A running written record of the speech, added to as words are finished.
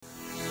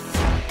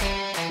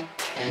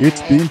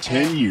It's been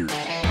 10 years,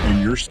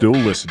 and you're still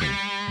listening.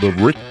 The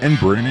Rick and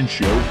Brandon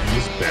Show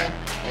is back.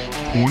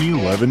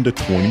 2011 to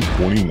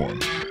 2021.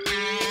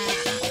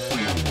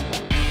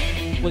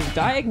 Was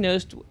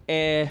diagnosed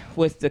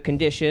with the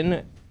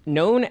condition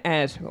known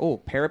as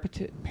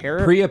priapism.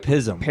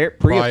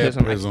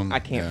 Priapism. I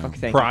can't Yeah. fucking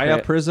think of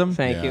it. Priapism?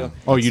 Thank Yeah. you.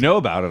 Oh, you know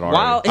about it already.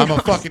 While I'm a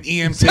fucking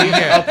EMT.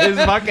 Yeah. Up his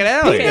fucking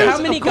alley. Hey, Yes,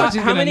 how many of course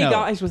he's how gonna many know.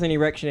 guys with an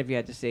erection have you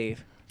had to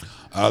save?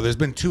 There's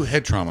been 2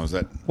 head traumas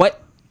that.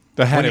 What?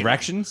 That had When you-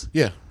 erections?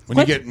 Yeah.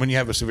 What? When you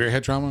have a severe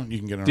head trauma, you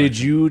can get an Did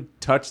erection. you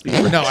touch the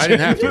No, I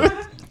didn't have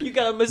to. You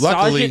gotta massage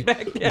Luckily, it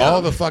back down.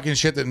 all the fucking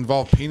shit that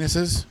involved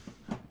penises,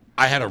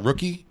 I had a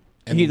rookie,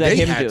 and You let they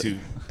him had do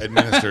to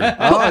administer.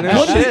 Oh,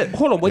 no shit.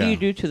 Hold on, what do Yeah. you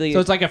do to the... So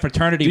it's like a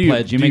fraternity Do you-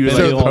 pledge. You do make you the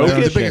so deal all poke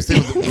the it? biggest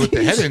thing with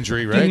the head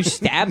injury, do you right?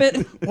 stab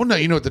it? Well, no,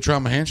 you know what the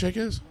trauma handshake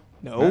is?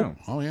 No.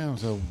 Oh yeah,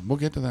 so we'll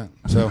get to that.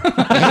 So,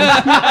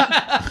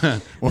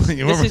 well,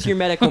 you This is your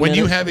medical When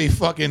you minute. have a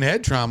fucking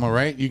head trauma,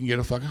 right? You can get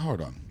a fucking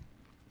hard on.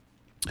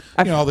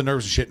 You know, all the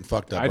nerves are shit and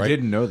fucked up. I right?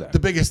 didn't know that. The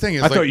biggest thing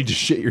is I like, thought you just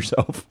shit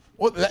yourself.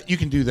 well, you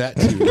can do that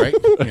too, right?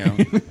 You know,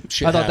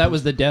 shit I thought that happens.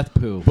 was the death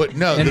poo. But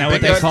no, Isn't the that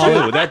what they biggest-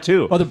 call it? That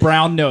too. Or the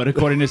brown note,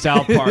 according to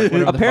South Park. whatever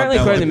the fuck Apparently,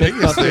 that according to was.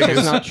 biggest Mythbusters, thing it's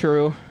is- not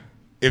true.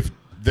 if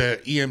the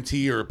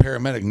EMT or a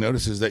paramedic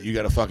notices that you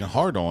got a fucking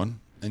hard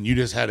on and you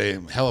just had a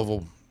hell of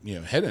a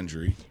head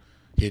injury,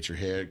 hit your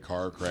head,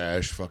 car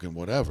crash, fucking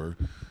whatever,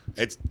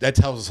 that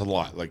tells us a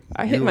lot. Like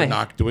I hit you my- are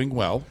not doing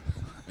well,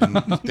 and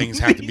things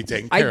have to be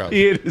taken care of.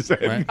 He hit his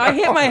head. Right? I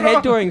hit my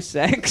head during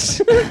sex.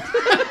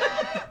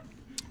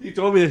 He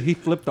told me that he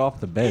flipped off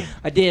the bed.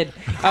 I did.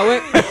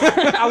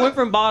 I went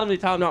from bottom to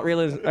top, not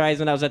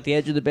realizing I was at the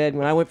edge of the bed.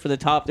 When I went for the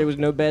top, there was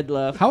no bed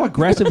left. How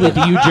aggressively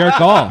do you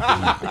jerk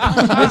off?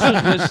 This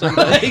was with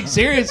somebody. Like,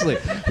 seriously.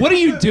 What are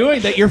you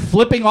doing that you're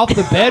flipping off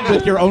the bed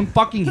with your own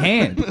fucking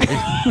hand?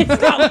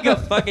 It's not like a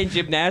fucking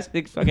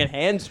gymnastics fucking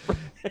handspring.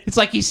 It's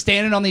like he's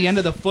standing on the end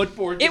of the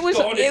footboard. It was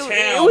going to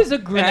it town, was a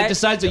and then grad.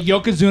 decides to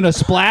Yokozuna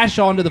splash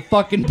onto the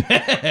fucking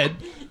bed.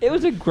 It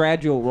was a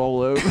gradual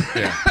rollover.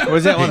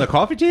 Was that on the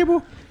coffee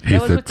table? That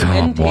was with the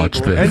end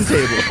table. End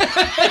table.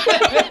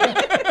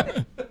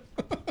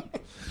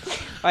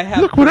 I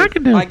have, Look what I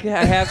can do. I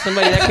have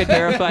somebody that could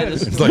verify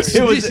this. It's like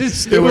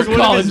We're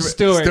calling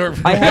Stewart.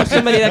 I have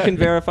somebody that can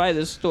verify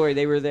this story.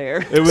 They were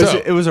there.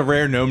 It was a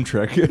rare gnome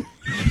trick. no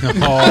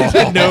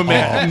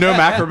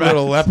macrobat.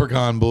 little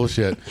leprechaun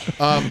bullshit.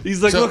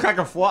 He's like, so, look, I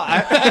can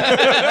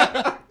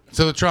fly.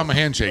 So the trauma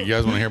handshake, you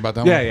guys want to hear about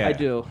that yeah, one? yeah. I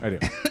do.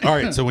 All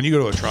right, so when you go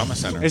to a trauma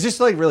center, Is this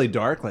like really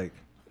dark? Like,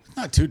 it's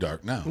not too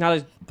dark, no. Not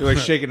as they're like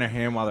shaking their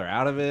hand while they're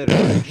out of it, or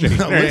like shaking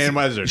their hand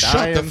while they're Shut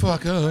dying, the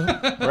fuck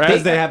up. or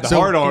as they have the So,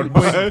 hard on.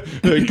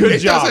 Good It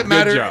job. doesn't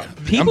matter. Good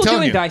job. People I'm telling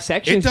doing you,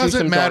 dissections it do doesn't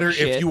some matter dark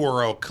if shit. you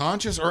are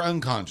conscious or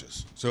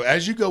unconscious. So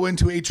as you go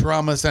into a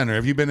trauma center,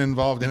 if you've been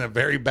involved in a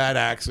very bad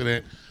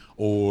accident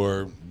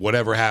or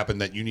whatever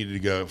happened that you needed to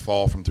go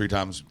fall from three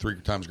times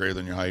greater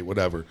than your height,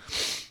 whatever,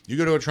 you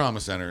go to a trauma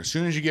center. As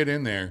soon as you get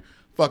in there,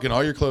 fucking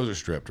all your clothes are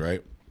stripped,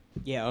 right?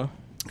 Yeah.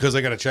 Because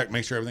they got to check,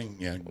 make sure everything.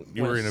 Yeah,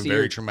 you were in a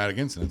very traumatic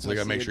incident, so they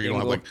got to make sure you don't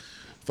have like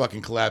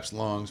fucking collapsed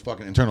lungs,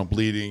 fucking internal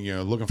bleeding,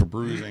 looking for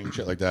bruising,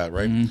 shit like that,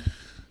 right? Mm-hmm.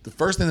 The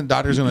first thing the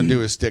doctor's gonna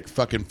do is stick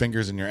fucking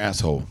fingers in your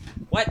asshole.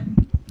 What?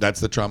 That's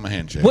the trauma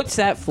handshake. What's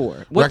that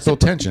for? What's rectal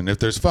tension? If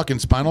there's fucking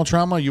spinal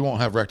trauma, you won't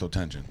have rectal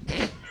tension.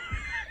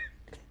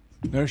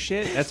 No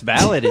shit. That's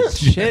valid as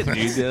shit,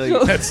 dude.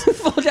 Like,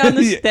 fall down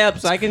the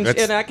steps. I can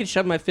That's-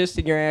 shove my fist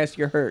in your ass.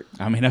 You're hurt.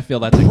 I mean, I feel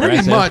that's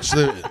aggressive. Pretty much.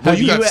 Well,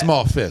 you got you-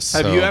 small fists.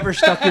 have so. you ever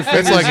stuck your It's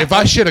fingers? like if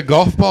I shit a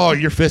golf ball,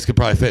 your fist could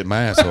probably fit in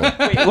my asshole.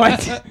 Wait, why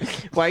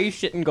are you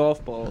shitting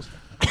golf balls?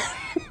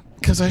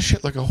 Because I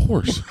shit like a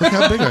horse. Look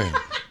how big I am.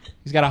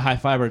 He's got a high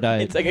fiber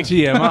diet. It's like a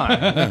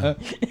TMI.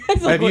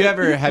 it's like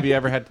Have you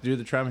ever had to do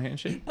the trauma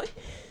handshake?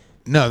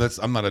 No,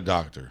 I'm not a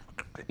doctor.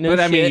 no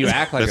But I mean, shit. you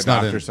act like That's a not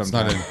doctor in. It's not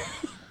sometimes. in.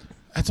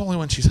 That's only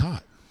when she's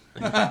hot.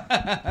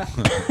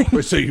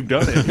 So you've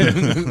done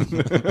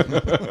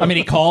it. I mean,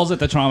 he calls it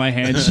the trauma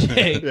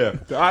handshake. Yeah.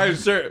 I'm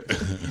sir.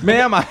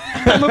 Ma'am,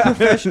 I'm a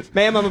professional.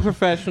 Ma'am, I'm a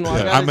professional. I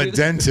gotta I'm a do this.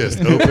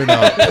 dentist. Open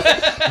up.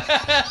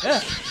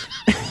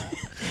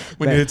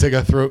 We need to take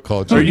a throat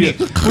call. We need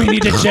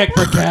to check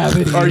for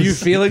cavities. are you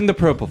feeling the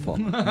propofol?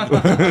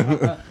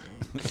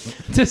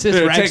 Does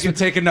this rag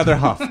Take another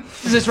huff.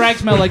 Does this rag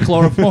smell like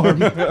chloroform?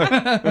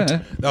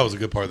 That was a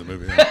good part of the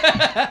movie.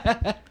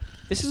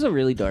 This is a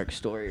really dark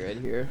story right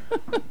here.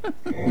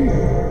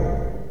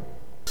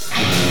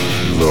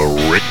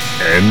 The Rick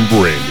and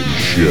Brandon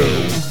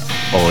Show.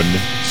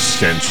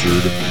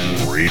 Uncensored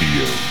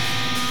Radio.